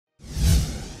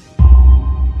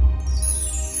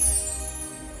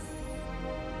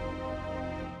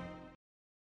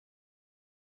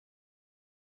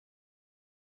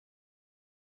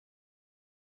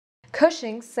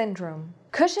Cushing syndrome.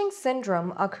 Cushing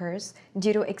syndrome occurs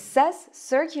due to excess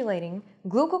circulating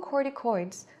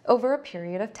glucocorticoids over a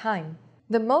period of time.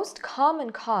 The most common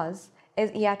cause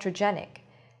is iatrogenic,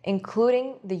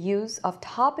 including the use of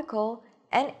topical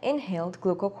and inhaled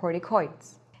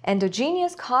glucocorticoids.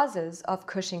 Endogenous causes of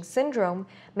Cushing syndrome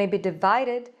may be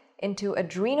divided into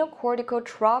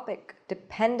adrenocorticotrophic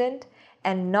dependent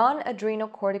and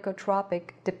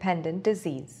non-adrenocorticotrophic dependent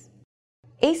disease.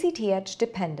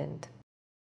 ACTH-dependent.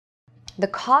 The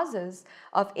causes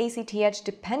of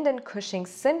ACTH-dependent Cushing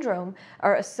syndrome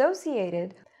are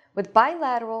associated with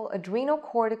bilateral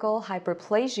adrenocortical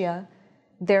hyperplasia.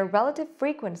 Their relative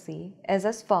frequency is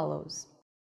as follows.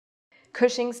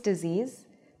 Cushing's disease,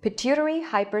 pituitary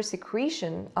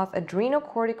hypersecretion of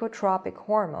adrenocorticotrophic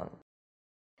hormone.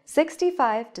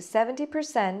 65 to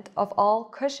 70% of all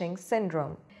Cushing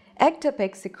syndrome.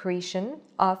 Ectopic secretion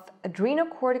of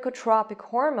adrenocorticotropic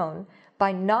hormone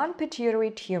by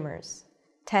non-pituitary tumors,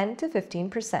 10 to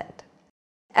 15%.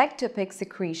 Ectopic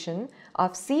secretion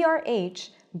of CRH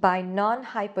by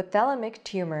non-hypothalamic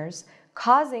tumors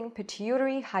causing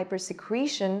pituitary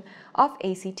hypersecretion of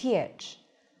ACTH,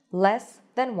 less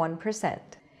than 1%.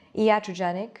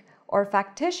 Iatrogenic or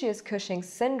factitious Cushing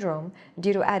syndrome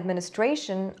due to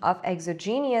administration of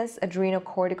exogenous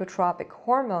adrenocorticotropic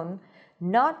hormone,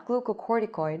 not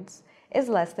glucocorticoids, is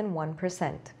less than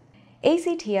 1%.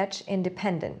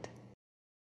 ACTH-independent.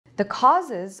 The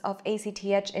causes of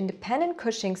ACTH-independent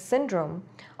Cushing syndrome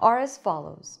are as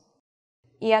follows.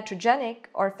 Iatrogenic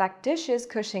or factitious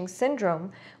Cushing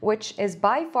syndrome, which is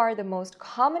by far the most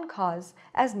common cause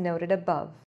as noted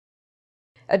above.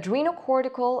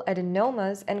 Adrenocortical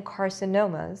adenomas and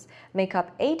carcinomas make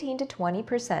up 18 to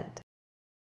 20%.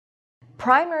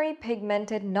 Primary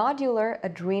pigmented nodular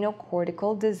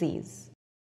adrenocortical disease,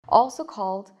 also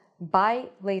called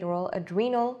bilateral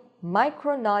adrenal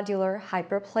micronodular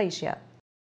hyperplasia,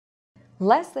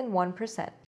 less than 1%.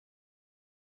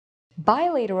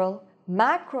 Bilateral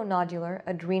macronodular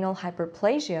adrenal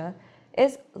hyperplasia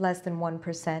is less than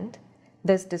 1%.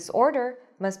 This disorder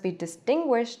must be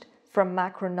distinguished from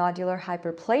macronodular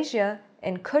hyperplasia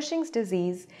in Cushing's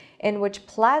disease, in which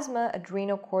plasma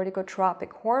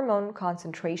adrenocorticotropic hormone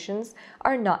concentrations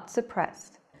are not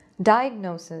suppressed.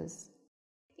 Diagnosis.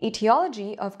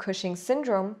 Etiology of Cushing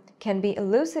syndrome can be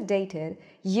elucidated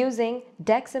using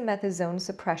dexamethasone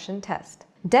suppression test.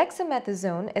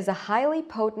 Dexamethasone is a highly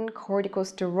potent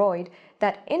corticosteroid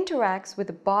that interacts with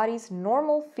the body's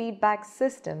normal feedback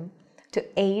system to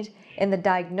aid in the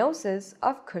diagnosis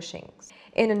of Cushing's.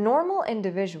 In a normal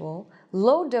individual,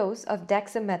 low dose of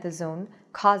dexamethasone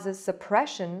causes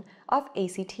suppression of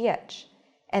ACTH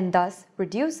and thus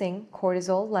reducing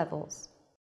cortisol levels.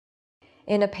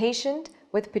 In a patient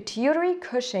with pituitary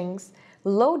Cushing's,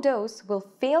 low dose will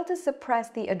fail to suppress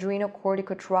the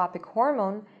adrenocorticotropic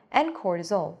hormone and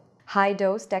cortisol.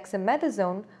 High-dose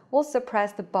dexamethasone will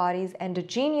suppress the body's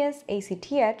endogenous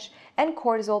ACTH and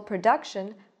cortisol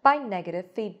production by negative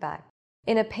feedback.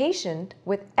 In a patient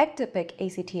with ectopic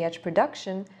ACTH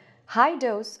production, high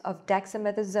dose of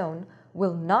dexamethasone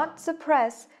will not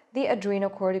suppress the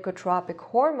adrenocorticotropic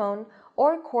hormone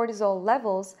or cortisol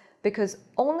levels because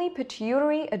only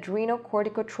pituitary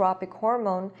adrenocorticotropic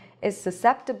hormone is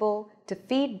susceptible to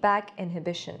feedback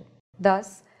inhibition.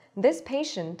 Thus, this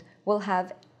patient will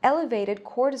have elevated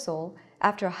cortisol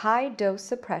after high-dose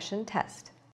suppression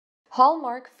test.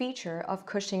 Hallmark feature of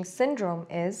Cushing syndrome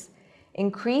is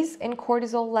increase in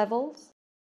cortisol levels,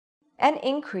 and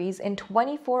increase in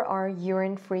 24-hour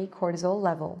urine-free cortisol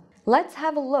level. Let's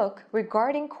have a look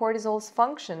regarding cortisol's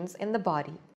functions in the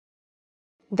body.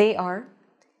 They are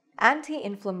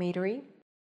anti-inflammatory,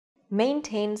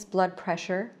 maintains blood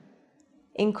pressure,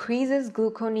 increases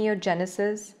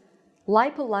gluconeogenesis,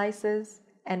 lipolysis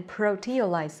and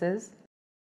proteolysis,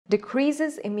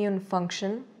 decreases immune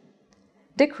function,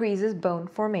 decreases bone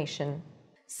formation.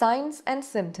 Signs and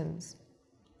symptoms.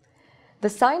 The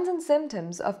signs and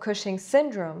symptoms of Cushing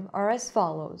syndrome are as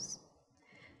follows.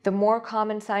 The more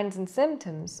common signs and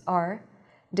symptoms are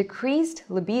decreased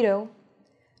libido,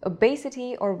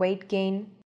 obesity or weight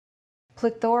gain,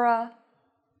 plethora,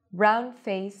 round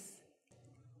face,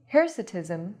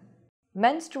 hirsutism,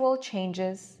 menstrual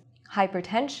changes,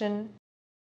 hypertension,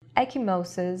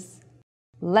 ecchymosis,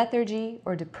 lethargy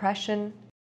or depression,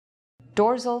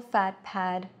 dorsal fat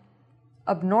pad,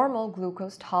 abnormal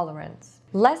glucose tolerance.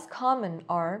 Less common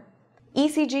are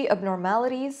ECG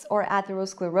abnormalities or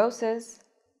atherosclerosis,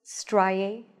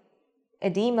 striae,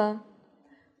 edema,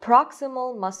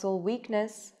 proximal muscle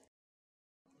weakness,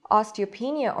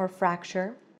 osteopenia or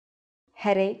fracture,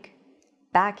 headache,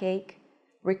 backache,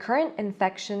 recurrent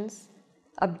infections,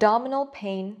 abdominal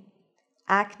pain,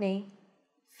 acne,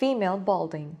 female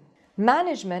balding.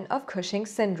 Management of Cushing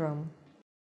syndrome.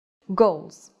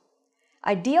 Goals.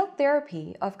 Ideal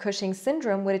therapy of Cushing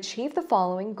syndrome would achieve the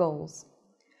following goals.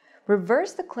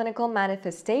 Reverse the clinical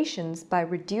manifestations by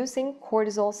reducing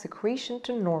cortisol secretion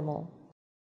to normal.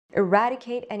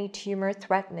 Eradicate any tumor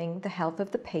threatening the health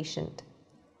of the patient.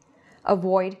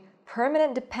 Avoid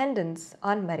permanent dependence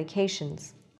on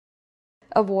medications.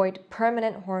 Avoid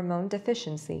permanent hormone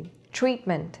deficiency.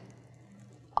 Treatment.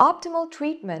 Optimal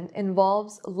treatment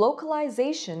involves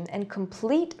localization and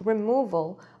complete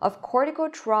removal of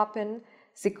corticotropin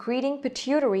secreting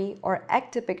pituitary or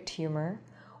ectopic tumor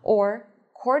or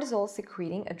cortisol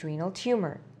secreting adrenal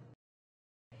tumor.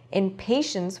 In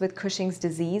patients with Cushing's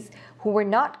disease who were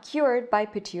not cured by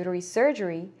pituitary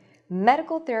surgery,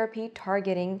 medical therapy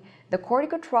targeting the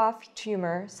corticotrophic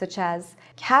tumor such as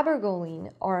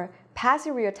cabergoline or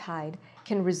pasireotide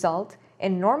can result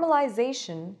in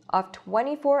normalization of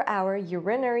 24-hour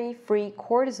urinary-free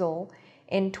cortisol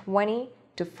in 20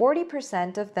 to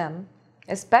 40% of them,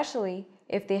 especially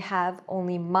if they have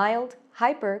only mild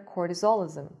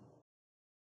hypercortisolism.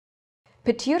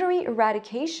 Pituitary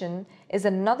eradication is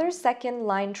another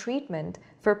second-line treatment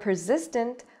for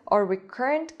persistent or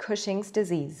recurrent Cushing's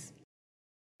disease.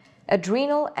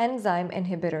 Adrenal enzyme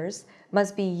inhibitors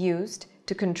must be used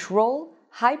to control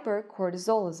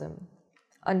hypercortisolism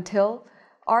until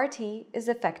RT is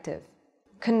effective.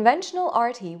 Conventional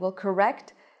RT will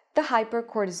correct the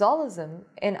hypercortisolism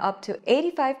in up to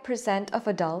 85% of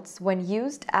adults when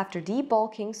used after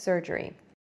debulking surgery.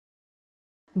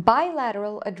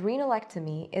 Bilateral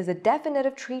adrenalectomy is a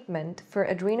definitive treatment for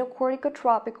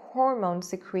adrenocorticotrophic hormone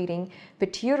secreting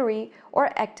pituitary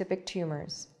or ectopic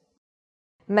tumors.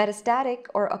 Metastatic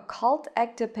or occult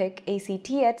ectopic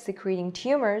ACTH secreting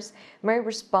tumors may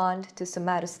respond to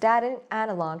somatostatin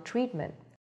analog treatment,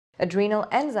 adrenal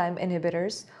enzyme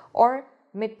inhibitors, or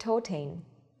mitotain.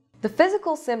 The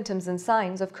physical symptoms and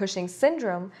signs of Cushing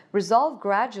syndrome resolve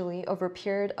gradually over a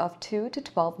period of 2 to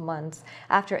 12 months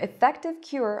after effective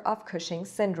cure of Cushing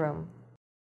syndrome.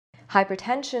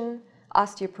 Hypertension,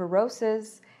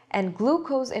 osteoporosis, and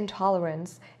glucose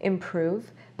intolerance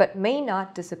improve but may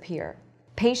not disappear.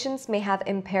 Patients may have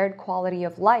impaired quality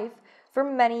of life for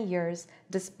many years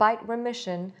despite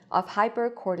remission of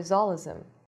hypercortisolism.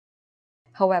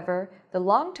 However, the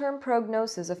long-term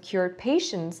prognosis of cured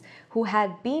patients who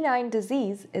had benign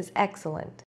disease is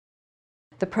excellent.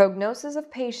 The prognosis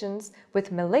of patients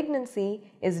with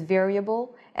malignancy is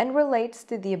variable and relates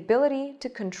to the ability to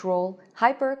control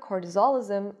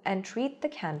hypercortisolism and treat the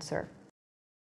cancer.